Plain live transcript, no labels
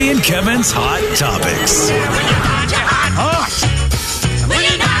Kevin's Hot Topics.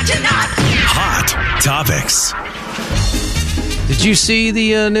 Hot Topics. Did you see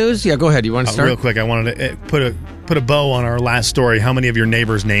the news? Yeah, go ahead. You want to start? Real quick, I wanted to put a bow on our last story. How many of your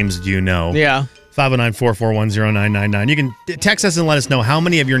neighbors' names do you know? Yeah. 509-441-0999. You can text us and let us know how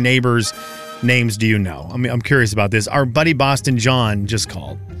many of your neighbors' names do you know. I mean, I'm curious about this. Our buddy Boston John just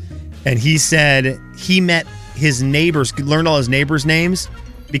called, and he said he met his neighbors, learned all his neighbors' names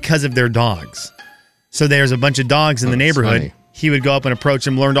because of their dogs. So there's a bunch of dogs in the neighborhood. Funny. He would go up and approach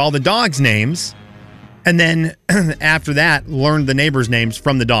them, learned all the dogs' names, and then after that, learned the neighbors' names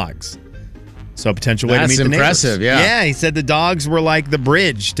from the dogs. So a potential way to meet the neighbors. That's impressive, yeah. Yeah, he said the dogs were like the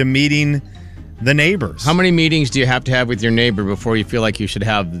bridge to meeting the neighbors. How many meetings do you have to have with your neighbor before you feel like you should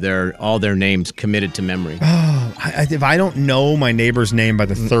have all their names committed to memory? If I don't know my neighbor's name by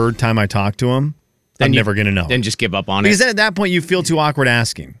the third time I talk to him, I'm never going to know. Then just give up on Because it. then at that point, you feel too awkward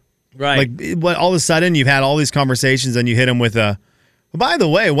asking. Right. Like, all of a sudden, you've had all these conversations and you hit them with a, by the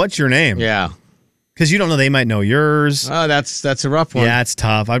way, what's your name? Yeah. Because you don't know, they might know yours. Oh, that's a rough one. Yeah, it's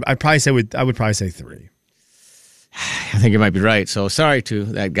tough. I would probably say 3. I think you might be right. So sorry to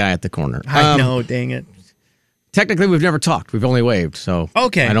that guy at the corner. I know, dang it. Technically, we've never talked. We've only waved. So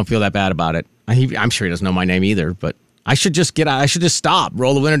Okay. I don't feel that bad about it. I'm sure he doesn't know my name either, but I should just get out. I should just stop,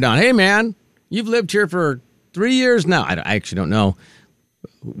 roll the window down. Hey, man, you've lived here for 3 years now. I actually don't know.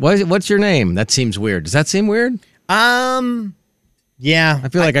 What's your name? That seems weird. Does that seem weird? Yeah. I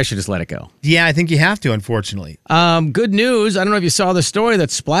feel like I should just let it go. Yeah, I think you have to, unfortunately. Good news. I don't know if you saw the story that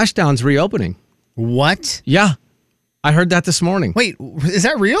Splashdown's reopening. What? Yeah. I heard that this morning. Wait, is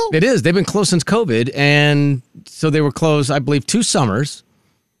that real? It is. They've been closed since COVID, and so they were closed, I believe, 2 summers,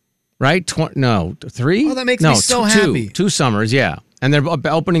 right? 3? Oh, that makes me so happy. 2 summers, yeah. And they're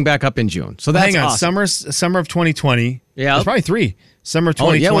opening back up in June. So that's Hang on, awesome. summer of 2020. Yeah. It's probably 3. Summer of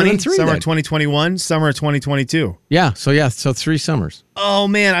Oh, yeah, 2020, within 3 summer then. of 2021, summer of 2022. Yeah, so 3 summers. Oh,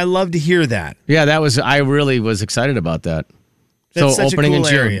 man, I love to hear that. Yeah, I really was excited about that. That's So such a opening cool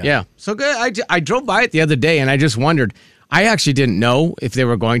in June. area. Yeah. So good. I drove by it the other day and I just wondered. I actually didn't know if they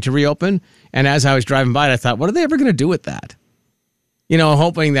were going to reopen. And as I was driving by it, I thought, what are they ever going to do with that? You know,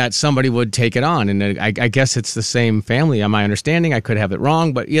 hoping that somebody would take it on. And I guess it's the same family, on my understanding. I could have it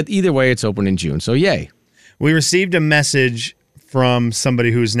wrong, but either way, it's open in June. So yay. We received a message from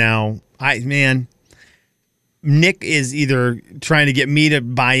somebody who's now, Nick is either trying to get me to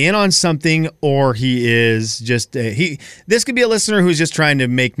buy in on something, or he is just this could be a listener who's just trying to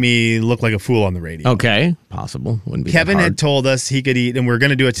make me look like a fool on the radio. Okay, possible. Wouldn't be Kevin that hard. had told us he could eat, and we are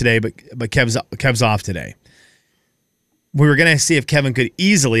going to do it today, but Kev's off today. We were going to see if Kevin could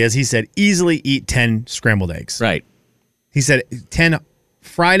easily eat 10 scrambled eggs. Right. He said 10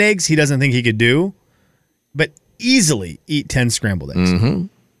 fried eggs he doesn't think he could do, but easily eat 10 scrambled eggs. Mm-hmm.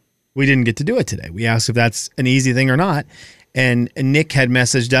 We didn't get to do it today. We asked if that's an easy thing or not. And Nick had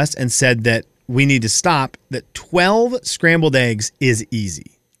messaged us and said that we need to stop, that 12 scrambled eggs is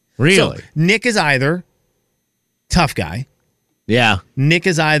easy. Really? So Nick is either tough guy. Yeah. Nick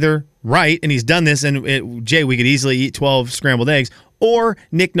is either right, and he's done this, and Jay, we could easily eat 12 scrambled eggs, or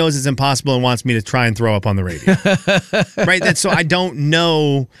Nick knows it's impossible and wants me to try and throw up on the radio. Right? So I don't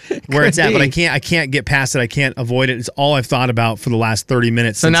know where it's at, but I can't get past it. I can't avoid it. It's all I've thought about for the last 30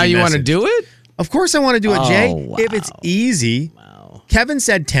 minutes. So since now he you want to messaged. do it? Of course I want to do it, Jay. Wow. If it's easy. Wow. Kevin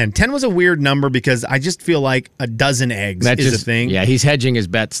said 10. 10 was a weird number because I just feel like a dozen eggs is a thing. Yeah, he's hedging his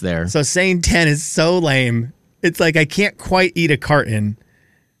bets there. So saying 10 is so lame. It's like I can't quite eat a carton,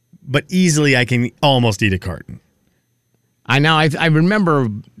 but easily I can almost eat a carton. I know. I remember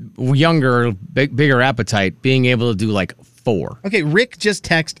younger, bigger appetite, being able to do like 4. Okay, Rick,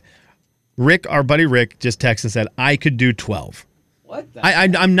 our buddy Rick, just texted and said, I could do 12. What?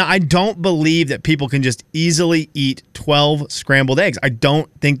 I don't believe that people can just easily eat 12 scrambled eggs. I don't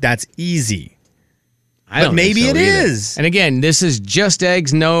think that's easy. But maybe it is. And again, this is just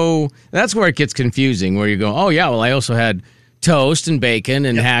eggs. No, that's where it gets confusing, where you go, oh, yeah, well, I also had toast and bacon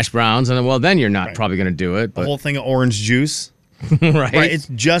and hash browns. And well, then you're not probably going to do it. But A whole thing of orange juice. right. It's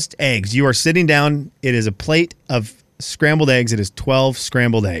just eggs. You are sitting down. It is a plate of scrambled eggs. It is 12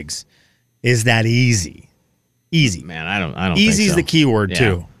 scrambled eggs. Is that easy? Easy. Man, I don't Easy think is so. the key word,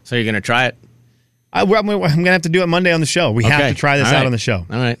 too. So you're going to try it? I'm going to have to do it Monday on the show. We have to try this out on the show.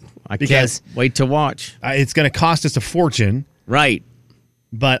 All right. I Because can't wait to watch. It's going to cost us a fortune. Right.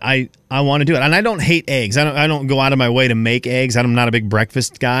 But I want to do it. And I don't hate eggs. I don't go out of my way to make eggs. I'm not a big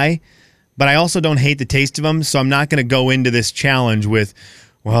breakfast guy. But I also don't hate the taste of them. So I'm not going to go into this challenge with,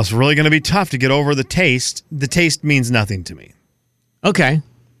 well, it's really going to be tough to get over the taste. The taste means nothing to me. Okay.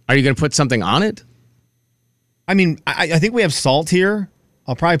 Are you going to put something on it? I mean, I think we have salt here.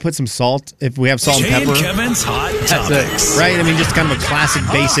 I'll probably put some salt if we have salt and Jay and pepper. Kevin's Hot Topics. Right? I mean, just kind of a classic,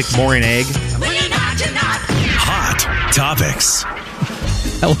 basic, boring egg. Hot Topics.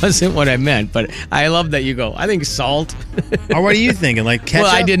 That wasn't what I meant, but I love that you go, I think salt. Or what are you thinking? Like ketchup?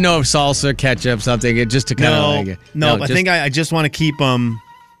 Well, I didn't know if salsa, ketchup, something, just to kind of like... I think I just want to keep them...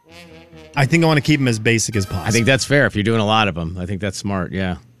 I think I want to keep them as basic as possible. I think that's fair if you're doing a lot of them. I think that's smart,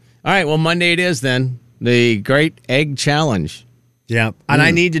 yeah. All right, well, Monday it is then. The Great Egg Challenge. Yeah, and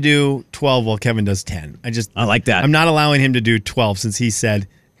I need to do 12 while Kevin does 10. I like that. I'm not allowing him to do 12 since he said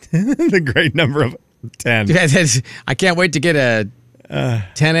the great number of 10. I can't wait to get a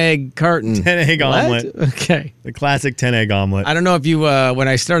 10-egg carton. 10-egg omelet. Okay. The classic 10-egg omelet. I don't know if you, when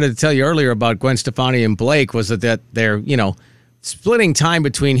I started to tell you earlier about Gwen Stefani and Blake, was that they're, splitting time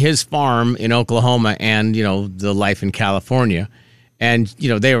between his farm in Oklahoma and, the life in California. And,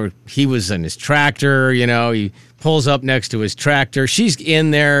 he was in his tractor, he pulls up next to his tractor. She's in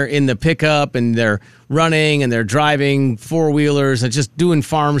there in the pickup and they're running and they're driving four-wheelers and just doing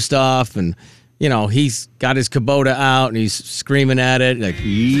farm stuff. And, he's got his Kubota out and he's screaming at it like,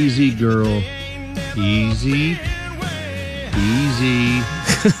 easy, girl, easy, easy.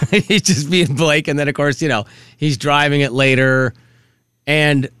 He's just being Blake. And then, of course, he's driving it later.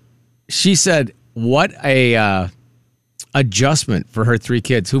 And she said, what a adjustment for her three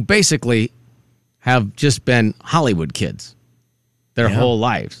kids who basically have just been Hollywood kids their whole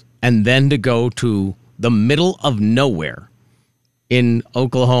lives. And then to go to the middle of nowhere in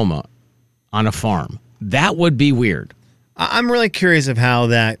Oklahoma on a farm. That would be weird. I'm really curious about how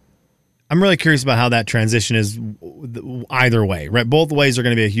that transition is either way, right? Both ways are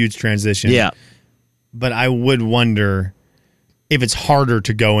going to be a huge transition. Yeah. But I would wonder if it's harder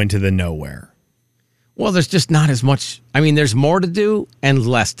to go into the nowhere. Well, there's just not as much. I mean, there's more to do and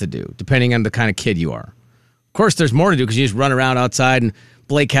less to do, depending on the kind of kid you are. Of course, there's more to do because you just run around outside and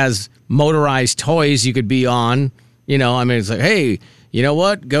Blake has motorized toys you could be on. It's like, hey, you know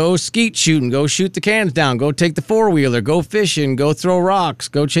what? Go skeet shooting. Go shoot the cans down. Go take the four-wheeler. Go fishing. Go throw rocks.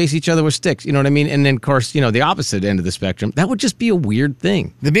 Go chase each other with sticks. You know what I mean? And then, of course, the opposite end of the spectrum. That would just be a weird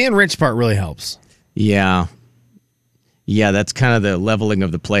thing. The being rich part really helps. Yeah. Yeah, that's kind of the leveling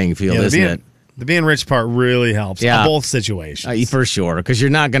of the playing field, isn't it? The being rich part really helps. Yeah. In both situations. For sure. Because you're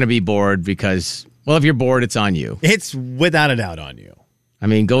not going to be bored because, well, if you're bored, it's on you. It's without a doubt on you. I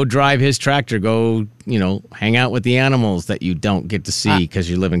mean, go drive his tractor. Go, hang out with the animals that you don't get to see because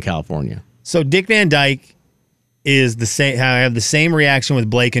you live in California. So Dick Van Dyke is the same. I have the same reaction with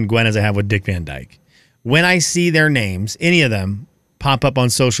Blake and Gwen as I have with Dick Van Dyke. When I see their names, any of them, pop up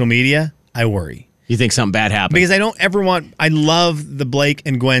on social media, I worry. You think something bad happened? Because I don't ever want... I love the Blake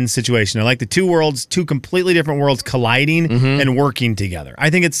and Gwen situation. I like the two completely different worlds colliding and working together.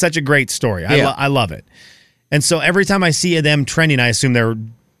 I think it's such a great story. I love it. And so every time I see them trending, I assume they're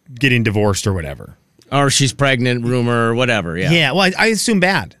getting divorced or whatever. Or she's pregnant, rumor, or whatever, yeah. Yeah, well, I assume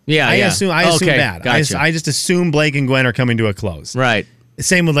bad. I assume bad. Gotcha. I just assume Blake and Gwen are coming to a close. Right.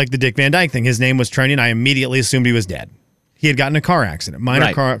 Same with like the Dick Van Dyke thing. His name was trending. I immediately assumed he was dead. He had gotten a car accident,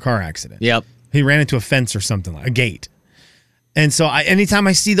 minor car accident. Yep. He ran into a fence or something, like a gate. And so anytime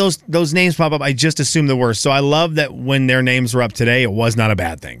I see those names pop up, I just assume the worst. So I love that when their names were up today, it was not a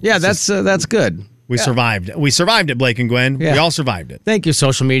bad thing. Yeah, that's good. We survived. We survived it, Blake and Gwen. Yeah. We all survived it. Thank you,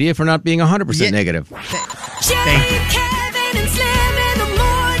 social media, for not being 100% negative. Thank you. Kevin and Slim in the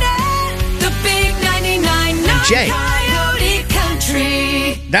morning. The big 99.9 And Jay. Coyote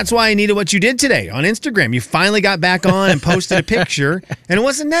Country. That's why I needed what you did today on Instagram. You finally got back on and posted a picture, and it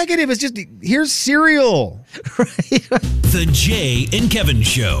wasn't negative. It's just, here's cereal. The Jay and Kevin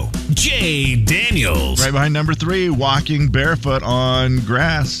Show. Jay Daniels. Right behind number 3, walking barefoot on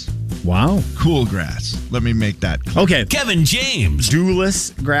grass. Wow. Cool grass. Let me make that clear. Okay. Kevin James.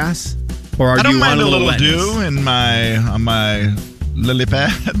 Dewless grass? Or are I don't you mind on a little wetness? dew on my lily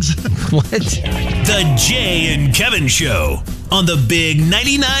pads. What? The Jay and Kevin Show on the big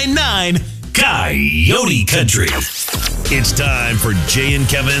 99.9 Coyote Country. It's time for Jay and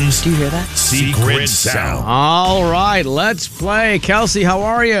Kevin's Do you hear that? Secret Sound. All right, let's play. Kelsey, how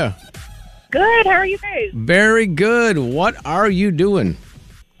are you? Good. How are you guys? Very good. What are you doing?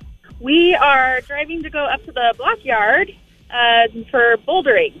 We are driving to go up to the block yard for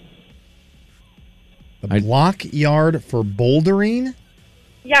bouldering. The block yard for bouldering?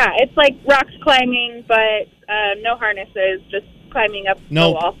 Yeah, it's like rocks climbing, but no harnesses, just climbing up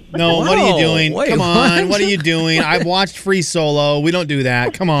the wall. No, what are you doing? Wait, Come on, what? what are you doing? I've watched Free Solo. We don't do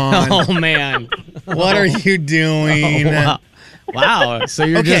that. Come on. Oh, man. What are you doing? Oh, wow. So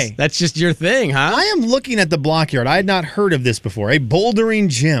you're that's just your thing, huh? I am looking at the block yard. I had not heard of this before. A bouldering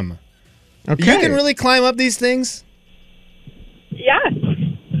gym. Okay. You can really climb up these things? Yeah.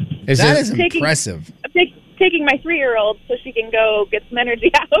 That is Taking- impressive. I'm taking my 3-year-old so she can go get some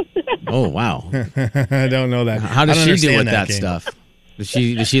energy out. Oh, wow. I don't know that. How I does don't she do understand with that game. stuff? Does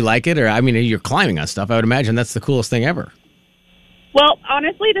she like it? Or, I mean, you're climbing on stuff. I would imagine that's the coolest thing ever. Well,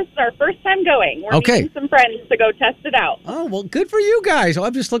 honestly, this is our first time going. We're Okay. meeting some friends to go test it out. Oh, well, good for you guys. Oh,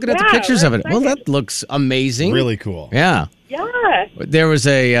 I'm just looking at the Yeah, pictures we're of it. Well, excited. that looks amazing. Really cool. Yeah. Yeah. There was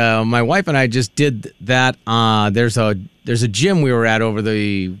my wife and I just did that. There's a gym we were at over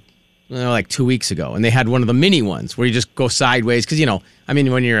the, like 2 weeks ago, and they had one of the mini ones where you just go sideways. Because,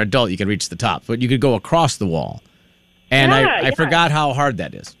 when you're an adult, you can reach the top, but you could go across the wall. And I Yeah. forgot how hard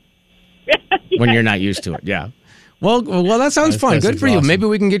that is when you're not used to it. Yeah. Well, that sounds fun. That's Good for you. awesome. Maybe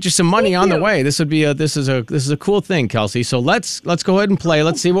we can get you some money on the you. way. This is a cool thing, Kelsey. So let's go ahead and play.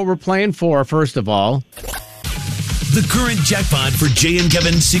 Let's see what we're playing for first of all. The current jackpot for Jay and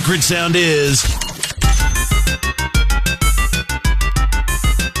Kevin's secret sound is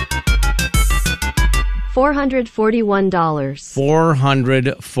 $441.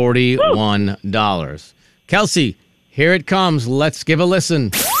 $441. Kelsey, here it comes. Let's give a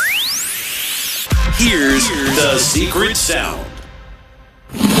listen. here's the secret sound.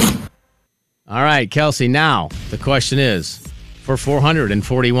 All right, Kelsey, now the question is, for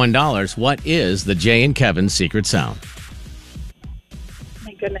 $441, what is the Jay and Kevin secret sound?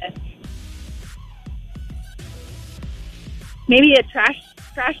 My goodness. Maybe a trash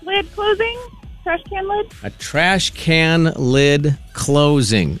lid closing? Trash can lid? A trash can lid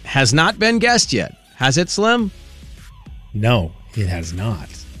closing. Has not been guessed yet. Has it, Slim? No, it has not.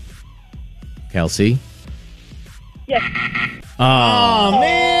 Kelsey? Yes. Oh,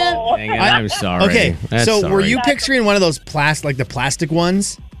 man. Dang it, I'm sorry. Okay, That's so were sorry. you picturing one of those the plastic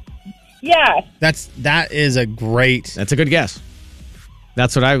ones? Yeah. That is a great. That's a good guess.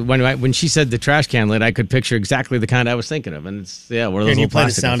 That's what when she said the trash can lid, I could picture exactly the kind I was thinking of, and it's one of those Can you little play the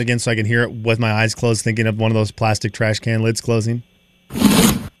plastic sound ones. again so I can hear it with my eyes closed, thinking of one of those plastic trash can lids closing?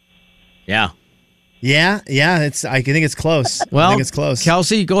 Yeah. Yeah. I think it's close. Well, I think it's close.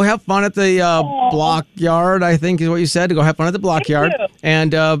 Kelsey, go have fun at the block yard, I think is what you said. To go have fun at the block yard. you.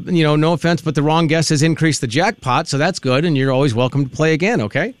 And, no offense, but the wrong guess has increased the jackpot, so that's good, and you're always welcome to play again,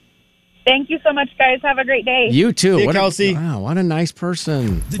 okay? Thank you so much, guys. Have a great day. You too. See you, What Kelsey. Wow, what a nice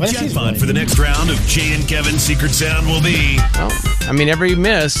person. The What if she's jackpot winning? for the next round of Jay and Kevin's secret sound will be Well, every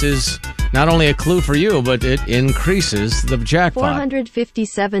miss is not only a clue for you, but it increases the jackpot.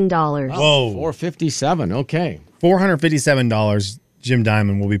 $457. Whoa. 457, okay. $457. Jim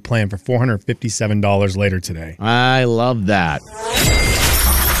Diamond will be playing for $457 later today. I love that.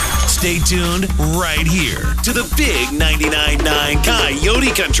 Stay tuned right here to the Big 99.9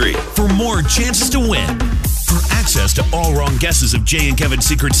 Coyote Country for more chances to win. For access to all wrong guesses of Jay and Kevin's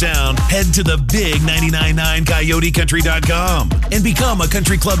secret sound, head to the Big 99.9 CoyoteCountry.com and become a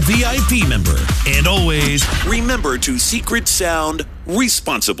Country Club VIP member. And always remember to secret sound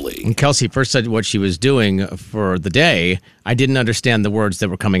responsibly. When Kelsey first said what she was doing for the day, I didn't understand the words that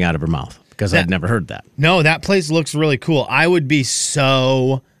were coming out of her mouth because I'd never heard that. No, that place looks really cool. I would be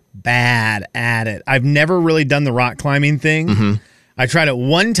so bad at it. I've never really done the rock climbing thing. Mm-hmm. I tried it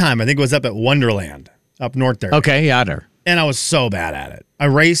one time. I think it was up at Wonderland, up north there. Okay, yeah, there. And I was so bad at it. I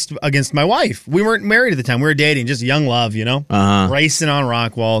raced against my wife. We weren't married at the time. We were dating, just young love, racing on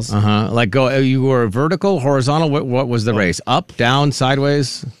rock walls. Like you were vertical, horizontal. What was the race? Up, down,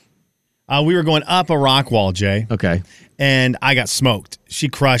 sideways? We were going up a rock wall, Jay, Okay. and I got smoked. She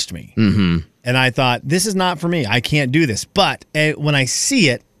crushed me. Mm-hmm. And I thought, this is not for me. I can't do this. But when I see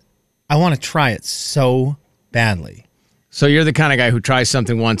it, I want to try it so badly. So you're the kind of guy who tries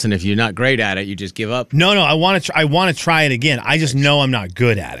something once, and if you're not great at it, you just give up? No, I want to. I want to try it again. I just know I'm not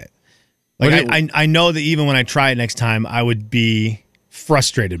good at it. Like I know that even when I try it next time, I would be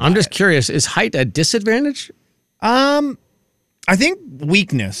frustrated. By I'm just it. curious, is height a disadvantage? I think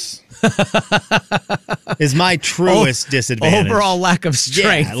weakness is my truest disadvantage. Overall lack of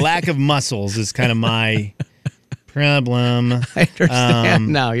strength. Yeah, lack of muscles is kind of my problem. I understand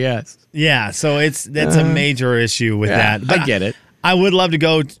now, yes. Yeah, so that's a major issue with Yeah, that. I get it. I would love to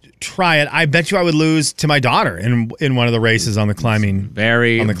go try it. I bet you I would lose to my daughter in one of the races on the climbing.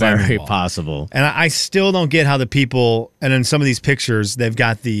 Very, on the climbing very wall. possible. And I still don't get how the people, and in some of these pictures, they've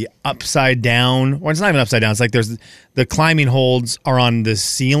got the upside down, or it's not even upside down. It's like there's the climbing holds are on the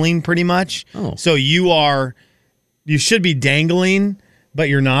ceiling pretty much. Oh. So you should be dangling, but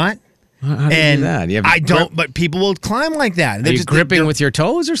you're not. How do you do that? You have I don't, grip- but people will climb like that. Are you gripping with your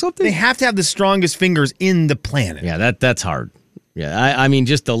toes or something? They have to have the strongest fingers in the planet. Yeah, that's hard. Yeah, I mean,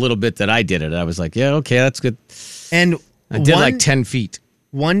 just a little bit that I did it, I was like, yeah, okay, that's good. And I did like 10 feet.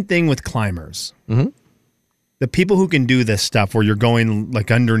 one thing with climbers the people who can do this stuff where you're going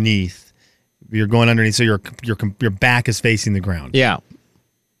like underneath, so your back is facing the ground. Yeah.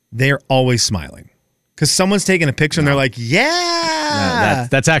 They're always smiling because someone's taking a picture and they're like, yeah.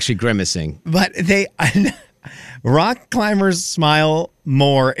 That's actually grimacing. But rock climbers smile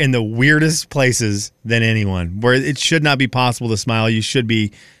more in the weirdest places than anyone, where it should not be possible to smile. You should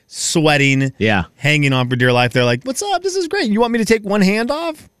be sweating, hanging on for dear life. They're like, what's up? This is great. You want me to take one hand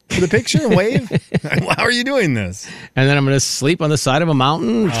off for the picture and wave? How are you doing this? And then I'm going to sleep on the side of a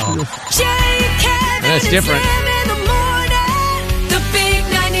mountain. Jay, Kevin, That's and different. Slim in the morning. The big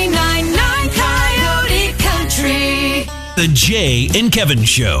 99.9 Coyote Country. The Jay and Kevin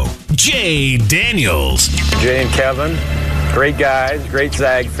Show. Jay Daniels. Jay and Kevin, great guys, great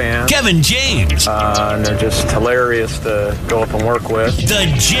Zag fans. Kevin James. And they're just hilarious to go up and work with.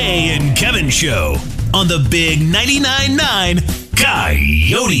 The Jay and Kevin Show on the big 99.9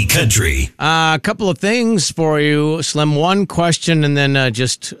 Coyote Country. A couple of things for you, Slim. One question and then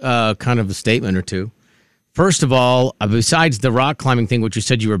just kind of a statement or two. First of all, besides the rock climbing thing, which you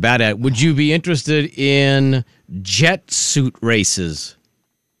said you were bad at, would you be interested in jet suit races?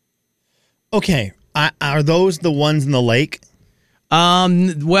 Okay. Are those the ones in the lake?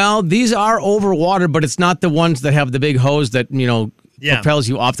 Well, these are over water, but it's not the ones that have the big hose that, propels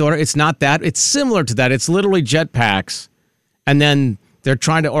you off the water. It's not that. It's similar to that. It's literally jet packs. And then they're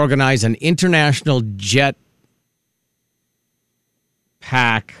trying to organize an international jet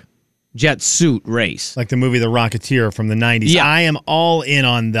suit race. Like the movie The Rocketeer from the 90s. Yeah. I am all in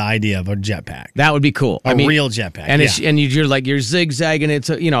on the idea of a jetpack. That would be cool. A real jetpack. And you're zigzagging. It's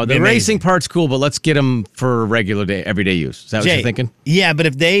the Amazing. racing part's cool, but let's get them for regular day, everyday use. Is that what you're thinking? Yeah, but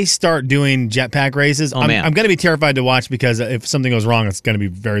if they start doing jetpack races, I'm going to be terrified to watch because if something goes wrong, it's going to be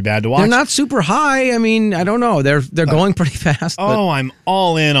very bad to watch. They're not super high. I mean, I don't know. They're going pretty fast. Oh, I'm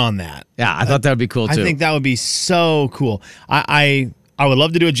all in on that. Yeah, I thought that would be cool too. I think that would be so cool. I would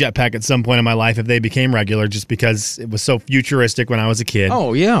love to do a jetpack at some point in my life if they became regular, just because it was so futuristic when I was a kid.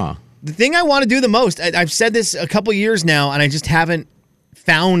 Oh, yeah. The thing I want to do the most, I've said this a couple years now, and I just haven't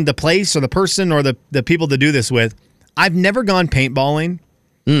found the place or the person or the people to do this with. I've never gone paintballing,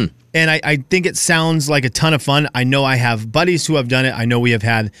 and I think it sounds like a ton of fun. I know I have buddies who have done it. I know we have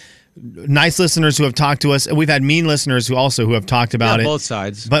had nice listeners who have talked to us, and we've had mean listeners who have talked about it. Both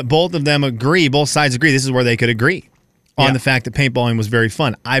sides. But both of them agree. Both sides agree. This is where they could agree on the fact that paintballing was very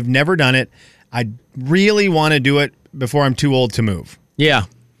fun. I've never done it. I really want to do it before I'm too old to move. Yeah.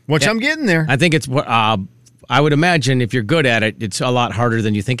 Which I'm getting there. I think it's I would imagine if you're good at it, it's a lot harder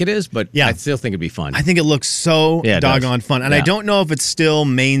than you think it is, but I still think it'd be fun. I think it looks so doggone fun. And I don't know if it's still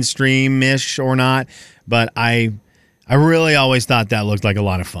mainstream-ish or not, but I really always thought that looked like a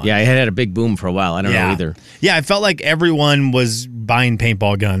lot of fun. Yeah, it had a big boom for a while. I don't know either. Yeah, I felt like everyone was buying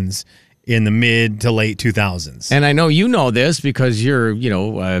paintball guns in the mid to late 2000s. And I know you know this because you're,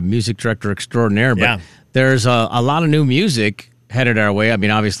 a music director extraordinaire, but there's a lot of new music headed our way. I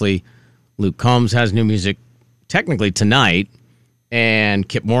mean, obviously, Luke Combs has new music technically tonight, and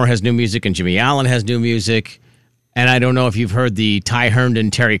Kip Moore has new music, and Jimmy Allen has new music. And I don't know if you've heard the Ty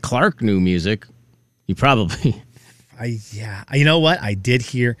Herndon, Terry Clark new music. You probably... You know what? I did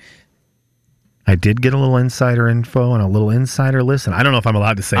get a little insider info and a little insider listen. I don't know if I'm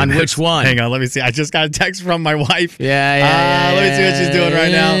allowed to say on this. which one? Hang on, let me see. I just got a text from my wife. Yeah. Let me see what she's doing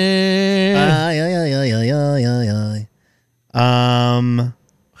right now.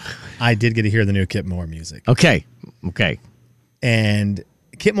 I did get to hear the new Kip Moore music. Okay. And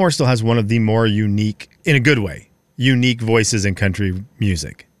Kip Moore still has one of the more unique, in a good way, unique voices in country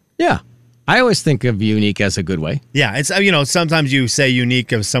music. Yeah. I always think of unique as a good way. Yeah, it's sometimes you say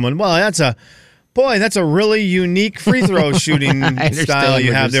unique of someone. Well, that's a really unique free throw shooting style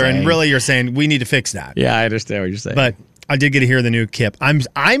you have there, and really you're saying we need to fix that. Yeah, I understand what you're saying. But I did get to hear the new Kip.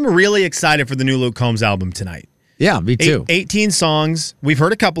 I'm really excited for the new Luke Combs album tonight. Yeah, me too. 18 songs. We've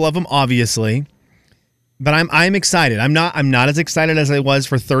heard a couple of them, obviously, but I'm excited. I'm not as excited as I was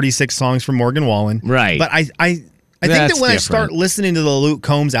for 36 songs from Morgan Wallen. Right. But I think that when I start listening to the Luke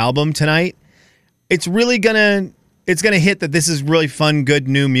Combs album tonight, it's really gonna hit that this is really fun, good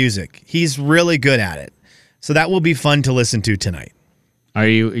new music. He's really good at it. So that will be fun to listen to tonight.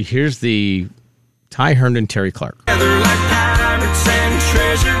 Here's the Ty Herndon, Terry Clark.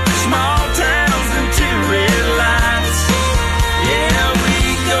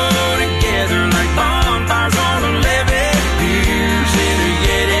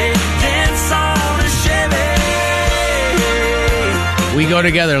 We go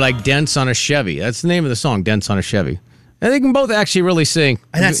together like Dents on a Chevy. That's the name of the song, Dents on a Chevy. And they can both actually really sing.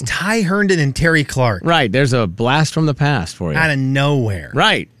 And that's Ty Herndon and Terry Clark. Right. There's a blast from the past for you. Out of nowhere.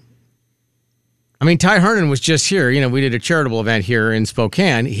 Right. I mean, Ty Herndon was just here. You know, we did a charitable event here in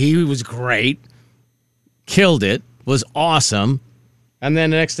Spokane. He was great, killed it, was awesome. And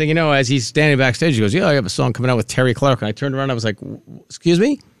then the next thing you know, as he's standing backstage, he goes, "Yeah, I have a song coming out with Terry Clark." And I turned around, I was like, "Excuse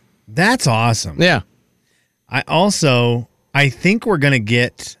me?" That's awesome. Yeah. I think we're going to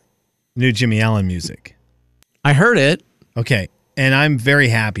get new Jimmy Allen music. I heard it. Okay. And I'm very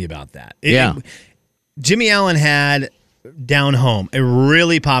happy about that. Yeah. Jimmy Allen had Down Home, a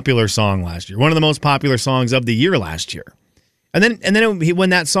really popular song last year. One of the most popular songs of the year last year. And then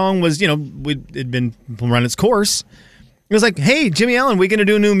when that song was, it'd been run its course, it was like, "Hey, Jimmy Allen, we going to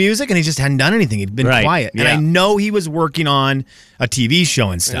do new music?" And he just hadn't done anything. He'd been quiet. And I know he was working on a TV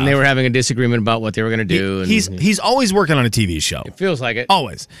show and stuff. And they were having a disagreement about what they were going to do. He's always working on a TV show. It feels like it.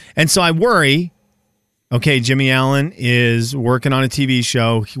 Always. And so I worry, okay, Jimmy Allen is working on a TV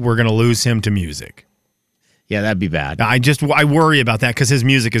show. We're going to lose him to music. Yeah, that'd be bad. I worry about that because his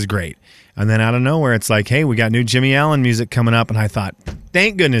music is great. And then out of nowhere, it's like, "Hey, we got new Jimmy Allen music coming up." And I thought,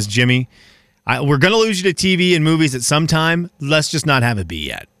 thank goodness, Jimmy. We're going to lose you to TV and movies at some time. Let's just not have it be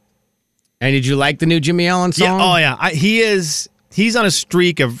yet. And did you like the new Jimmy Allen song? Yeah, oh, yeah. He's on a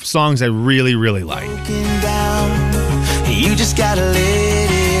streak of songs I really, really like. You just gotta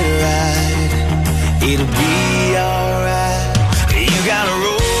let it ride. It'll be alright. You gotta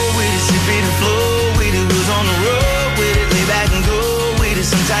roll with it, sip it and flow with it. Who's on the road with it? Lay back and go with it.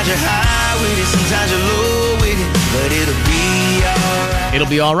 Sometimes you're high with it, sometimes you're low with it. But it'll be alright. It'll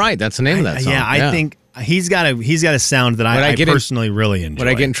be all right. That's the name of that song. Yeah, I think he's got a sound that I personally really enjoy. Would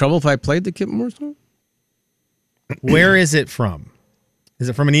I get in trouble if I played the Kip Moore song? Where is it from? Is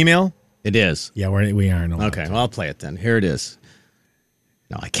it from an email? It is. Yeah, we are. Okay, well, I'll play it then. Here it is.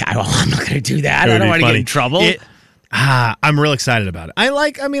 No, I can't. Well, I'm not going to do that. I don't want to get in trouble. I'm real excited about it. I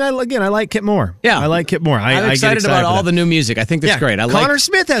like Kip Moore. Yeah. I like Kip Moore. I'm excited about all the new music. I think that's great. Connor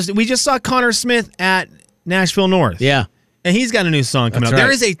Smith we just saw Connor Smith at Nashville North. Yeah. And he's got a new song coming out. Right.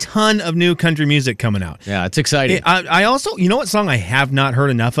 There is a ton of new country music coming out. Yeah, it's exciting. I also, you know what song I have not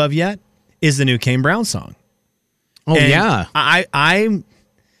heard enough of yet? Is the new Kane Brown song. Oh, and yeah.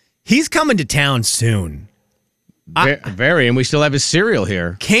 He's coming to town soon. Very, and we still have his cereal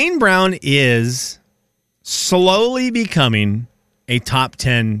here. Kane Brown is slowly becoming a top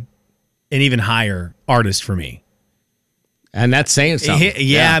 10 and even higher artist for me. And that's saying something.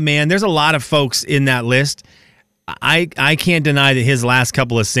 Yeah, man. There's a lot of folks in that list. I can't deny that his last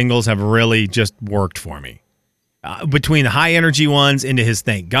couple of singles have really just worked for me. Between the high energy ones into his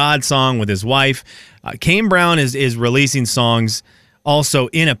Thank God song with his wife, Kane Brown is releasing songs also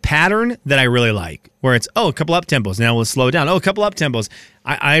in a pattern that I really like, where it's, a couple up tempos. Now we'll slow down. A couple up tempos.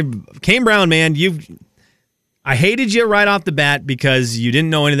 Kane Brown, man, I hated you right off the bat because you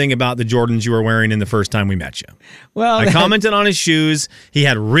didn't know anything about the Jordans you were wearing in the first time we met you. Well, I commented on his shoes. He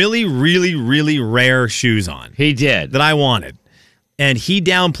had really, really, really rare shoes on. He did. That I wanted. And he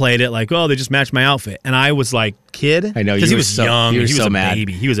downplayed it like, "Oh, they just matched my outfit." And I was like, "Kid?" I know. Because he was young. He was a mad.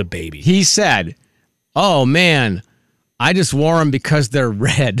 baby. He was a baby. He said, "Oh, man, I just wore them because they're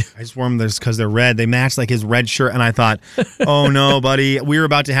red." I just wore them because they're red. They matched like his red shirt. And I thought, "Oh, no, buddy. We were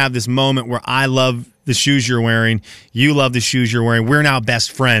about to have this moment where I love the shoes you're wearing. You love the shoes you're wearing. We're now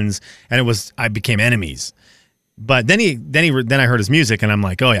best friends." And I became enemies. But then I heard his music, and I'm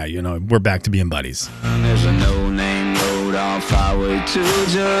like, "Oh, yeah, we're back to being buddies." There's a no-name road off Highway 2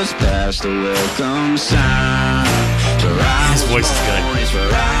 just past the welcome sign. His voice is good. It's where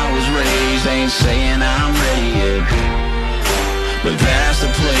I was raised, ain't saying I'm ready yet, but that's the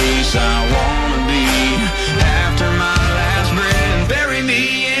place I wanna be. After my last breath, bury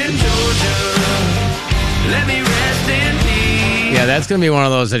me in Georgia. Let me rest in peace. Yeah, that's going to be one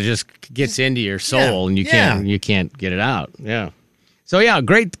of those that just gets into your soul and you can't get it out. Yeah. So yeah,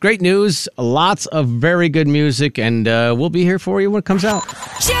 great news. Lots of very good music, and we'll be here for you when it comes out.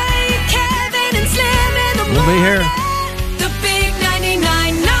 Jay, Kevin, and Slim in the We'll be here. morning. The big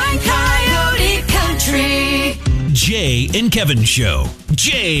 99.9 Coyote Country. Jay and Kevin Show.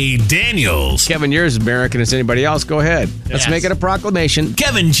 Jay Daniels. Kevin, you're as American as anybody else. Go ahead. Let's Yes. make it a proclamation.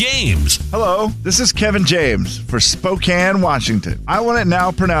 Kevin James. Hello, this is Kevin James for Spokane, Washington. I want it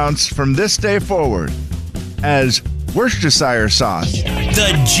now pronounced from this day forward as Worcestershire sauce.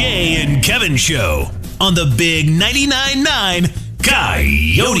 The Jay and Kevin Show on the big 99.9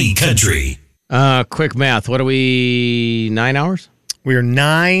 Coyote Country. Quick math. What are we, 9 hours? We are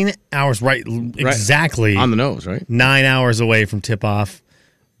 9 hours, right? Exactly. On the nose, right? 9 hours away from tip-off.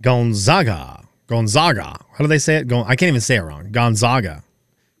 Gonzaga. How do they say it? I can't even say it wrong. Gonzaga.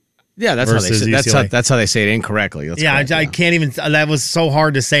 Yeah, that's how they Versus say UCLA. that's how they say it incorrectly. That's correct, I can't even. That was so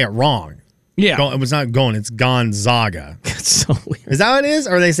hard to say it wrong. Yeah. It was not going. It's Gonzaga. It's so weird. Is that what it is?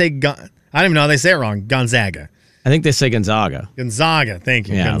 Or they say I don't even know how they say it wrong. Gonzaga. I think they say Gonzaga. Gonzaga. Thank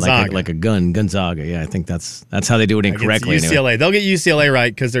you. Yeah, Gonzaga. like a gun, Gonzaga. Yeah, I think that's how they do it incorrectly. UCLA. Anyway. They'll get UCLA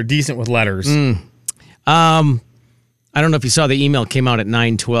right because they're decent with letters. I don't know if you saw the email came out at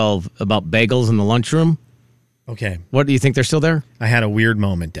 9:12 about bagels in the lunchroom. Okay. What do you think they're still there? I had a weird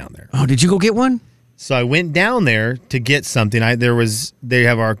moment down there. Oh, did you go get one? So I went down there to get something. They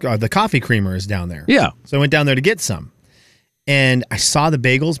have the coffee creamer is down there. Yeah. So I went down there to get some, and I saw the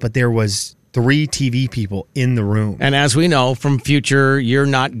bagels, but there was 3 TV people in the room. And as we know from Future, you're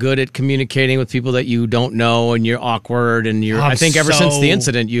not good at communicating with people that you don't know, and you're awkward. And I think ever since the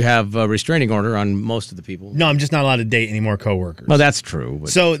incident, you have a restraining order on most of the people. No, I'm just not allowed to date any more coworkers. Well, that's true. But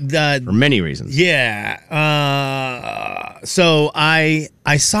So for many reasons. Yeah. So I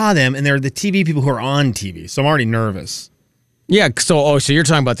saw them, and they're the TV people who are on TV. So I'm already nervous. Yeah. So you're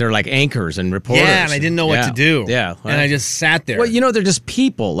talking about they're like anchors and reporters. Yeah, and I didn't know what to do. Yeah. And I just sat there. Well, they're just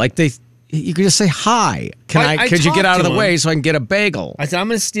people. Like you could just say hi. Could you get out of the way so I can get a bagel? I said, I'm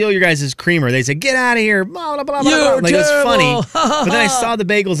going to steal your guys' creamer. They said, get out of here. Blah, blah, blah, blah, blah. You're Like, it was funny. terrible. But then I saw the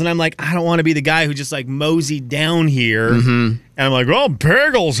bagels, and I'm like, I don't want to be the guy who just like moseyed down here. And I'm like, oh,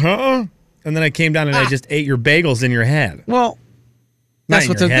 bagels, huh? And then I came down and I just ate your bagels in your head. Well, Not that's in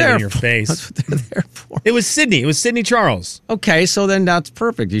what your they're head, there in your for. face. That's what they're there for. It was Sydney. It was Sydney Charles. Okay, so then that's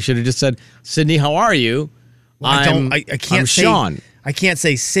perfect. You should have just said, Sydney, how are you? I can't I'm say Sean. I can't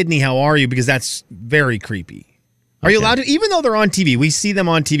say Sydney, how are you? Because that's very creepy. Are you allowed to? Even though they're on TV, we see them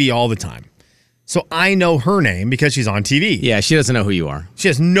on TV all the time. So I know her name because she's on TV. Yeah, she doesn't know who you are. She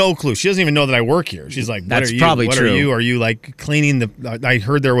has no clue. She doesn't even know that I work here. She's like, That's what are you? probably What true. are you? Are you like cleaning the? I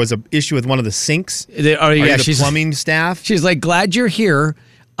heard there was an issue with one of the sinks. Are you the She's plumbing staff. She's like, glad you're here.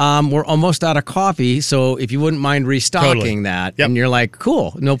 We're almost out of coffee, so if you wouldn't mind restocking Totally. that. Yep. And you're like,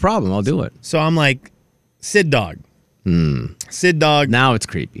 cool, no problem, I'll do it. So I'm like, Sid Dog. Sid Dog. Now it's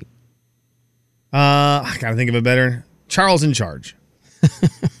creepy. I gotta think of it better. Charles in charge.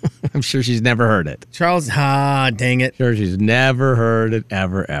 I'm sure she's never heard it. Charles. Dang it. Sure, she's never heard it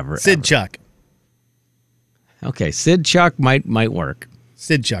ever. Sid ever. Chuck. Okay, Sid Chuck might work.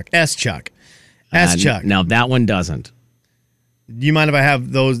 Sid Chuck. S Chuck. S Chuck. Now that one doesn't. Do you mind if I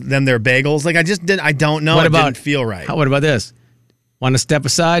have them their bagels? Like I don't know. It didn't feel right. What about this? Want to step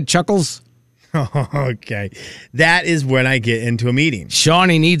aside, Chuckles? Okay. That is when I get into a meeting.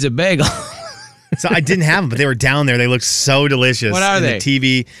 Shawnee needs a bagel. So I didn't have them, but they were down there. They looked so delicious. What are in they?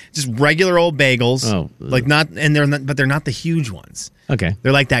 The TV, just regular old bagels. Oh. Like not, and they're not, but they're not the huge ones. Okay.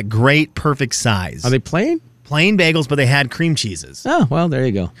 They're like that great, perfect size. Are they plain? Plain bagels, but they had cream cheeses. Oh, well, there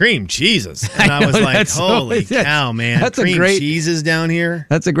you go. Cream cheeses. And I, know, was like, that's holy so- cow, man. that's a cream great- cheeses down here.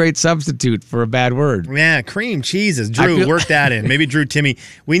 That's a great substitute for a bad word. Yeah, cream cheeses. Drew, work that in. Maybe Drew, Timmy.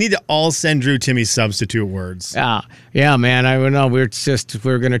 We need to all send Drew, Timmy substitute words. Yeah, man. I don't know. We're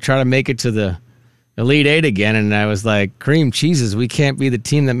going to try to make it to the Elite Eight again, and I was like, cream cheeses. We can't be the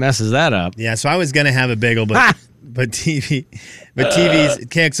team that messes that up. Yeah, so I was gonna have a bagel, but TV's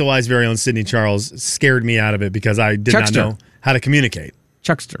KXLY's very own Sydney Charles scared me out of it because I did not know how to communicate.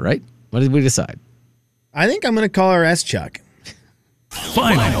 Chuckster, right? What did we decide? I think I'm gonna call her S Chuck.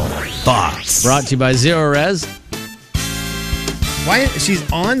 Final thoughts. Brought to you by Zero Res. Why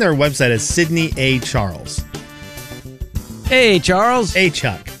she's on their website as Sydney A. Charles. Hey, Charles. A.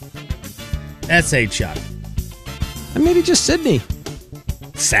 Chuck. S.A. Chuck. And maybe just Sydney.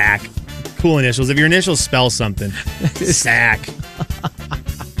 Sack. Cool initials. If your initials spell something, Sack.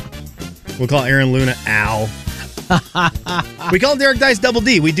 We'll call Aaron Luna Al. We call Derek Dice Double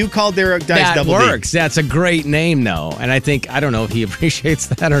D. We do call Derek Dice Double D. That works. That's a great name, though. And I don't know if he appreciates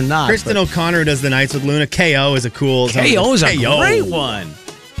that or not. Kristen O'Connor does the nights with Luna. KO is a cool. KO's a great one.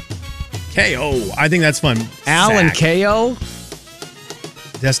 KO. I think that's fun. Al and KO.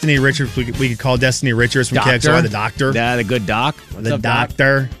 Destiny Richards. We could call Destiny Richards from KXR the doctor. Yeah, the good doc. The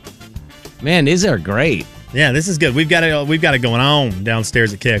doctor. Man, these are great. Yeah, this is good. We've got it going on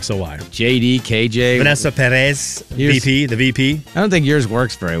downstairs at KXOY. JD, KJ. Vanessa Perez, VP, the VP. I don't think yours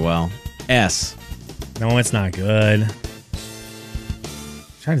works very well. S. No, it's not good.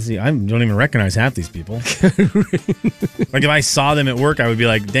 Trying to see. I don't even recognize half these people. Like if I saw them at work, I would be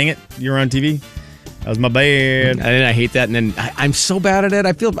like, dang it, you're on TV. That was my bad. And then I hate that. And then I'm so bad at it.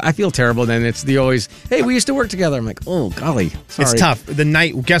 I feel terrible. Then it's the always, hey, we used to work together. I'm like, oh, golly. Sorry. It's tough. The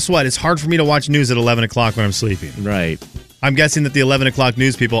night, guess what? It's hard for me to watch news at 11 o'clock when I'm sleeping. Right. I'm guessing that the 11 o'clock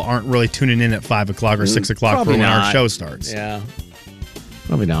news people aren't really tuning in at 5 o'clock or 6 o'clock Probably for when not. our show starts. Yeah.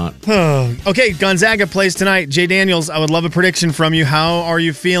 Probably not. Okay, Gonzaga plays tonight. Jay Daniels, I would love a prediction from you. How are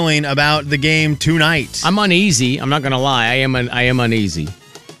you feeling about the game tonight? I'm uneasy. I'm not going to lie. I am uneasy.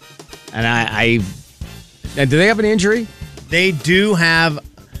 And and do they have an injury? They do have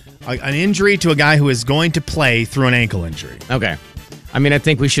an injury to a guy who is going to play through an ankle injury. Okay. I mean, I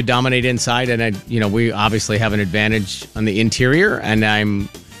think we should dominate inside, and we obviously have an advantage on the interior, and I'm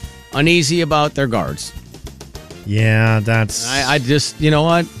uneasy about their guards. Yeah, that's... I just, you know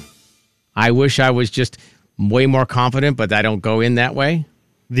what? I wish I was just way more confident, but I don't go in that way.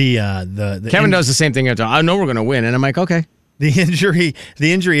 Kevin does the same thing. I know we're going to win, and I'm like, okay. The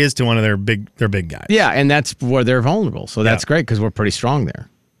injury is to one of their big guys. Yeah, and that's where they're vulnerable. So that's great because we're pretty strong there.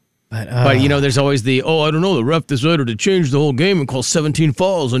 But there's always I don't know, the ref decided to change the whole game and call 17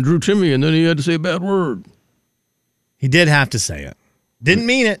 fouls on Drew Timme, and then he had to say a bad word. He did have to say it. Didn't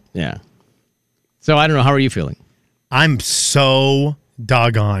mean it. Yeah. So I don't know. How are you feeling? I'm so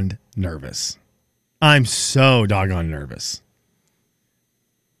doggone nervous. I'm so doggone nervous.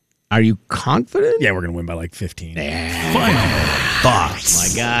 Are you confident? Yeah, we're going to win by like 15. Final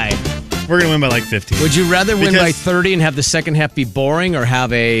thoughts. My guy. We're going to win by like 15. Would you rather win by 30 and have the second half be boring or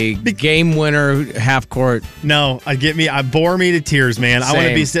have a game winner half court? No, I bore me to tears, man. Same. I want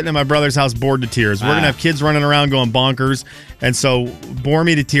to be sitting at my brother's house bored to tears. We're going to have kids running around going bonkers, and so bore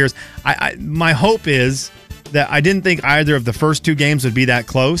me to tears. My hope is that I didn't think either of the first two games would be that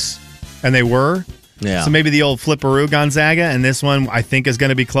close, and they were. Yeah. So maybe the old flipperoo Gonzaga, and this one I think is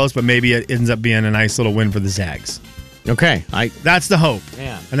going to be close, but maybe it ends up being a nice little win for the Zags. Okay. That's the hope.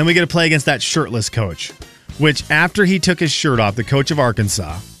 Yeah. And then we get to play against that shirtless coach, which after he took his shirt off, the coach of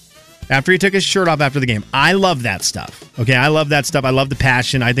Arkansas, after he took his shirt off after the game, I love that stuff. Okay, I love that stuff. I love the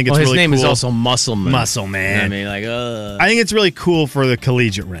passion. I think it's really cool. His name is also Muscle Man. Muscle Man. You know what I mean, I think it's really cool for the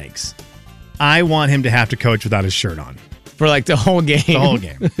collegiate ranks. I want him to have to coach without his shirt on. For like the whole game. The whole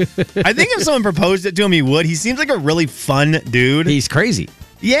game. I think if someone proposed it to him, he would. He seems like a really fun dude. He's crazy.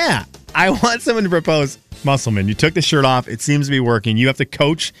 Yeah. I want someone to propose, Musselman, you took the shirt off. It seems to be working. You have to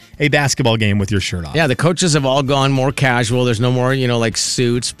coach a basketball game with your shirt off. Yeah, the coaches have all gone more casual. There's no more, like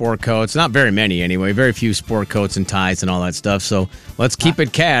suits, sport coats. Not very many anyway. Very few sport coats and ties and all that stuff. So let's keep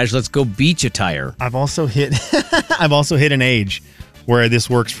it cash. Let's go beach attire. I've also hit an age where this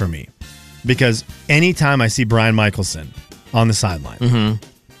works for me. Because anytime I see Brian Michelson on the sideline,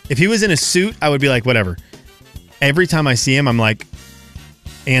 if he was in a suit, I would be like, whatever. Every time I see him, I'm like,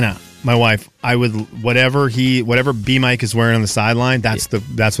 Anna, my wife, I would whatever B Mike is wearing on the sideline, that's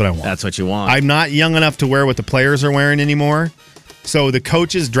what I want. That's what you want. I'm not young enough to wear what the players are wearing anymore. So the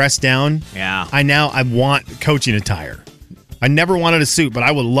coaches dress down. Yeah. I want coaching attire. I never wanted a suit, but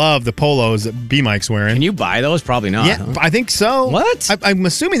I would love the polos that B Mike's wearing. Can you buy those? Probably not. Yeah, huh? I think so. What? I'm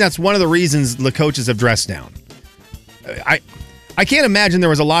assuming that's one of the reasons the coaches have dressed down. I can't imagine there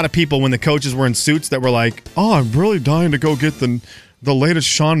was a lot of people when the coaches were in suits that were like, "Oh, I'm really dying to go get the latest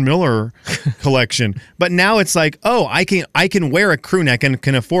Sean Miller collection." But now it's like, "Oh, I can wear a crew neck and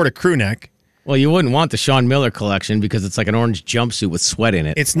can afford a crew neck." Well, you wouldn't want the Sean Miller collection because it's like an orange jumpsuit with sweat in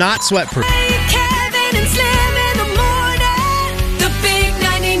it. It's not sweat proof. Kevin and Slim in the morning. The big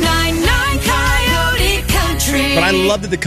 99.9 Coyote Country. But I love that the